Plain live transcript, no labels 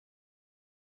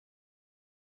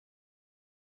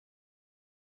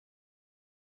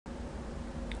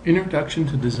Introduction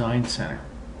to DesignCenter.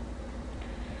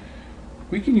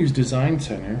 We can use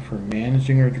DesignCenter for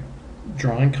managing our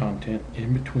drawing content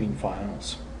in between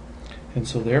files. And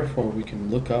so therefore we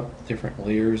can look up different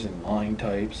layers and line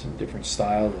types and different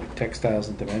styles like text styles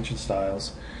and dimension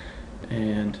styles.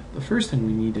 And the first thing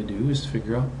we need to do is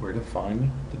figure out where to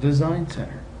find the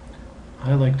DesignCenter.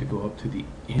 I like to go up to the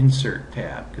Insert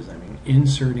tab because I'm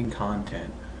inserting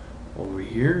content. Over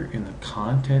here in the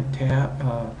Content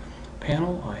tab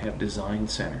panel, I have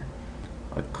DesignCenter.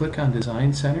 I click on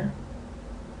DesignCenter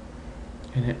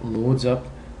and it loads up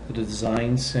the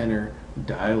DesignCenter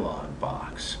dialog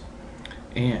box.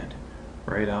 And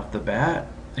right off the bat,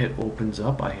 it opens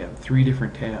up. I have three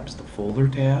different tabs. The Folder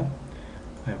tab,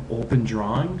 I have Open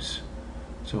Drawings.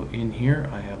 So in here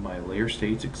I have my layer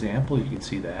states example. You can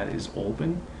see that is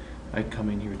open. I come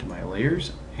in here to my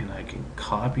layers and I can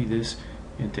copy this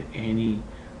into any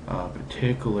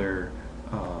particular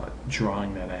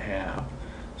drawing that I have.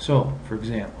 So for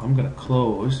example, I'm going to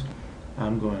close.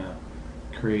 I'm going to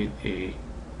create a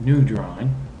new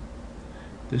drawing.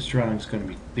 This drawing is going to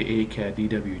be the AutoCAD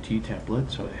DWT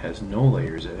template, so it has no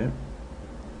layers in it.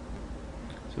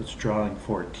 So it's drawing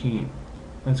 14.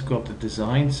 Let's go up to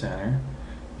DesignCenter.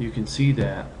 You can see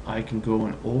that I can go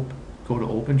and go to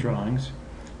Open Drawings.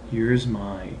 Here's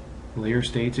my layer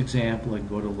states example. I can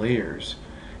go to Layers,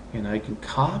 and I can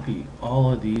copy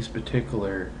all of these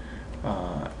particular.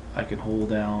 I can hold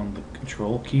down the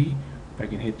Control key. I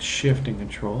can hit Shift and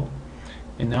Control,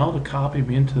 and now to copy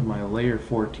them into my Layer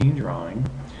 14 drawing.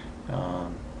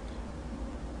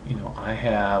 I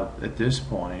have at this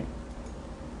point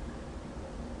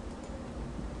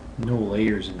no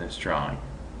layers in this drawing.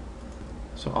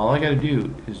 So all I got to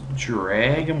do is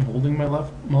drag them, holding my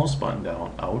left mouse button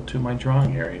down, out to my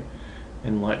drawing area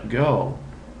and let go.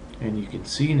 And you can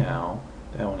see now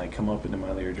that when I come up into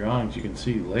my layer drawings, you can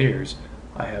see layers.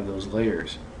 I have those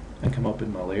layers. I come up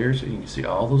in my layers and you can see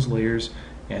all those layers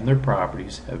and their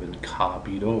properties have been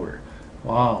copied over.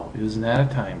 Wow, isn't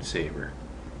that a time saver?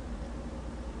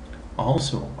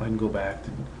 Also, I can go back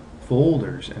to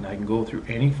folders and I can go through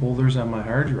any folders on my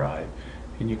hard drive,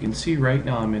 and you can see right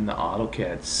now I'm in the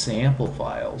AutoCAD sample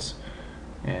files,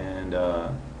 and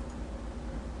I'm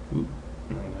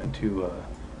going to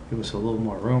give us a little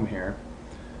more room here.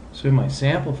 So in my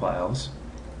sample files,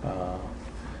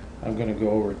 I'm going to go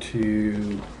over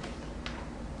to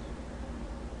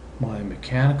my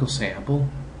mechanical sample.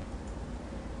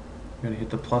 I'm going to hit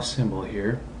the plus symbol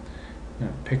here. I'm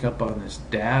going to pick up on this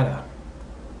data.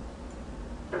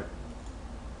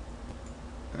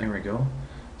 There we go.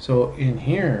 So in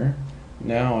here,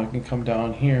 now I can come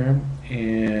down here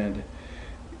and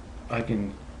I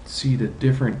can see the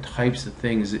different types of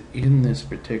things in this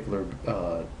particular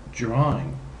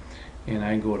drawing. And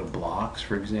I can go to blocks,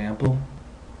 for example,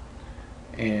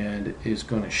 and it's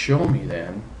going to show me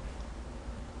then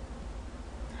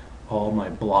all my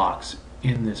blocks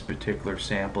in this particular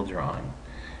sample drawing.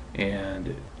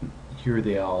 And here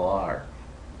they all are.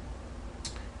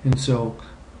 And so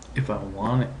if I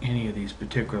want any of these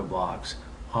particular blocks,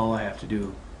 all I have to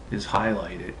do is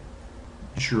highlight it,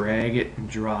 drag it and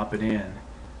drop it in,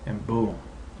 and boom,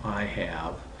 I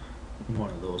have one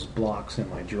of those blocks in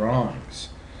my drawings.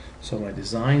 So my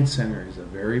DesignCenter is a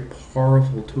very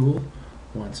powerful tool.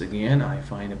 Once again, I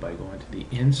find it by going to the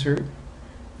Insert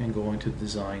and going to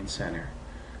DesignCenter.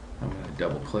 I'm going to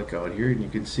double click out here and you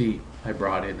can see I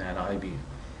brought in that I-beam.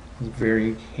 It's a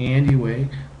very handy way.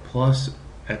 Plus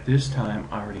at this time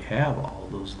I already have all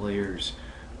those layers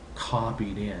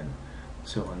copied in.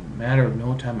 So in a matter of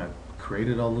no time I've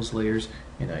created all those layers,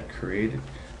 and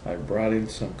I brought in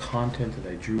some content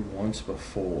that I drew once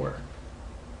before.